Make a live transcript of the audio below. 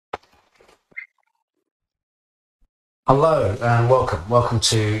Hello and welcome. Welcome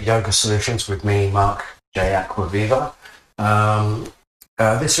to Yoga Solutions with me, Marc J Acquaviva.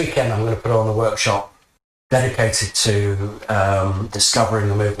 This weekend I'm going to put on a workshop dedicated to discovering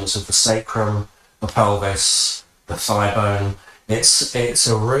the movements of the sacrum, the pelvis, the thigh bone. It's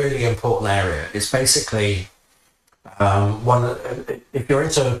a really important area. It's basically if you're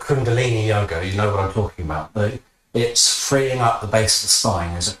into Kundalini yoga, you know what I'm talking about. It's freeing up the base of the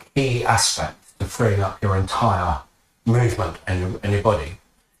spine is a key aspect to freeing up your entire movement in your body.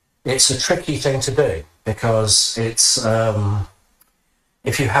 It's a tricky thing to do because it's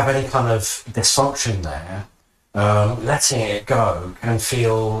if you have any kind of dysfunction there, letting it go can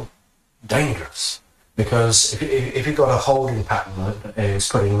feel dangerous because if you've got a holding pattern that is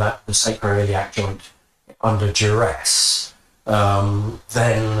putting the sacroiliac joint under duress,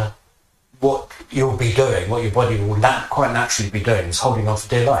 then what you'll be doing, what your body will quite naturally be doing, is holding on for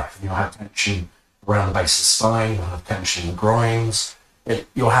dear life. And you'll have tension around the base of the spine, you'll have tension in the groins,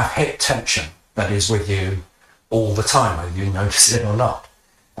 you'll have hip tension that is with you all the time, whether you notice it or not.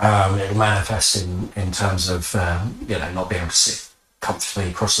 It'll manifest in terms of not being able to sit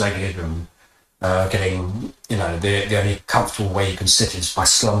comfortably cross-legged and getting the only comfortable way you can sit is by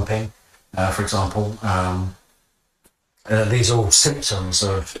slumping, for example. These are all symptoms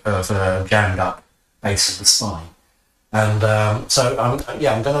of jammed up base of the spine. And so I'm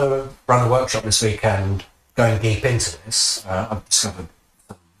going to run a workshop this weekend going deep into this. I've discovered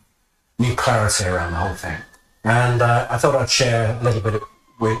new clarity around the whole thing. And I thought I'd share a little bit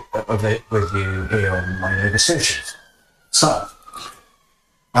of it with you here on my Yoga Solutions. So,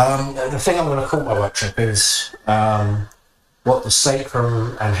 the thing I'm going to call my workshop is what the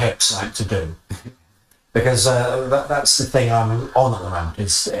sacrum and hips like to do. Because that's the thing I'm on at the moment,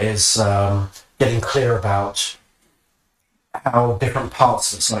 is getting clear about how different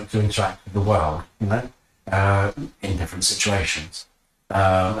parts of us like to interact with the world, in different situations.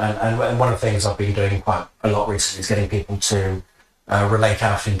 And one of the things I've been doing quite a lot recently is getting people to relate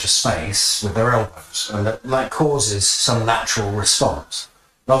out into space with their elbows. And that causes some natural response.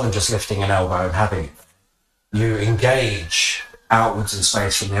 Rather than just lifting an elbow and having it, you engage outwards in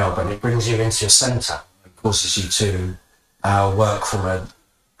space from the elbow and it brings you into your center. It causes you to work from a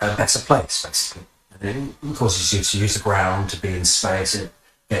better place, basically. It causes you to use the ground to be in space. It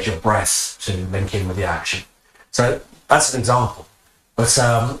gets your breath to link in with the action. So that's an example. But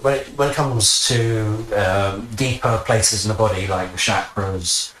when it comes to deeper places in the body, like the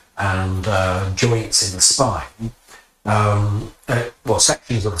chakras and joints in the spine,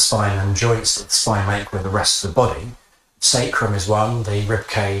 sections of the spine and joints that the spine make with the rest of the body, sacrum is one, the rib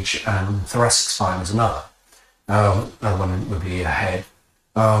cage and thoracic spine is another. Another one would be the head.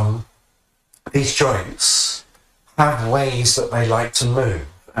 These joints have ways that they like to move,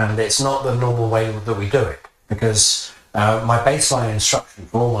 and it's not the normal way that we do it, because my baseline instruction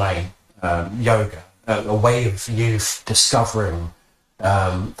for all my yoga, a way of you discovering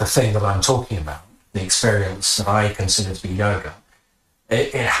the thing that I'm talking about, the experience that I consider to be yoga,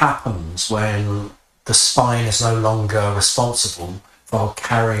 it happens when the spine is no longer responsible for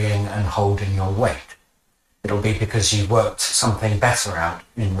carrying and holding your weight. It'll be because you worked something better out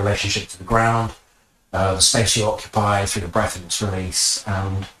in relationship to the ground, the space you occupy through the breath and its release,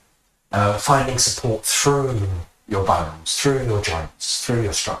 and finding support through your bones, through your joints, through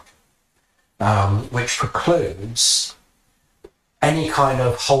your structure, which precludes any kind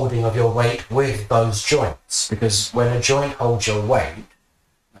of holding of your weight with those joints. Because when a joint holds your weight,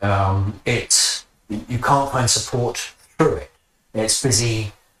 you can't find support through it. It's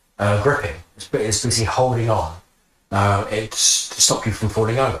busy gripping. It's busy holding on. It's to stop you from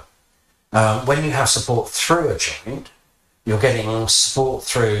falling over. When you have support through a joint, you're getting support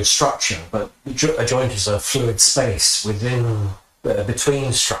through structure, but a joint is a fluid space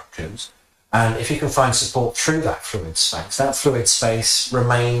between structures. And if you can find support through that fluid space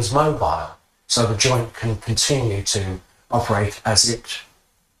remains mobile. So the joint can continue to operate as it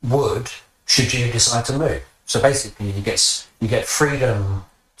would should you decide to move. So basically you get freedom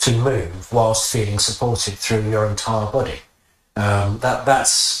to move whilst feeling supported through your entire body.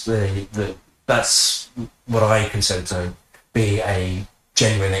 That's what I consider to be a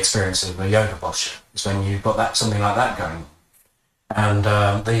genuine experience of a yoga posture, is when you've got something like that going on. And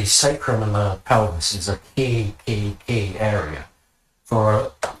the sacrum and the pelvis is a key area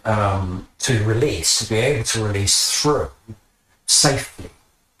for to be able to release through safely.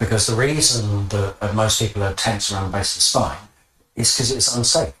 Because the reason that most people are tense around the base of the spine is because it's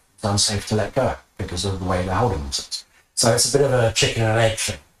unsafe. It's unsafe to let go because of the way they're holding themselves. So it's a bit of a chicken and egg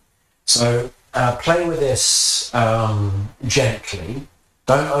thing. So play with this gently.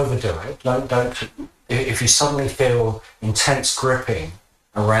 Don't overdo it. Don't if you suddenly feel intense gripping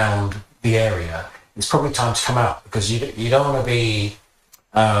around the area, it's probably time to come out, because you don't want to be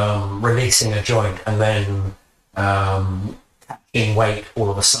releasing a joint and then catching weight all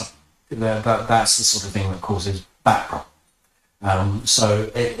of a sudden. That's the sort of thing that causes back problems.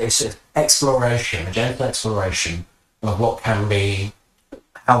 So it's an exploration, a gentle exploration of what can be,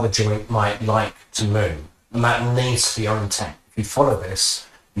 how the joint might like to move, and that needs to be your intent. If you follow this,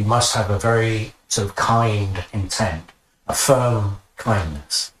 you must have a very sort of kind intent, a firm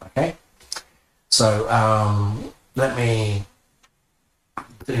kindness. Okay, so let me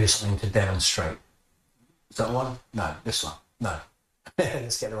do something to demonstrate. Is that one? No, this one. No.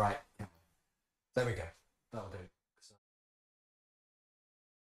 Let's get the right. There we go. That'll do.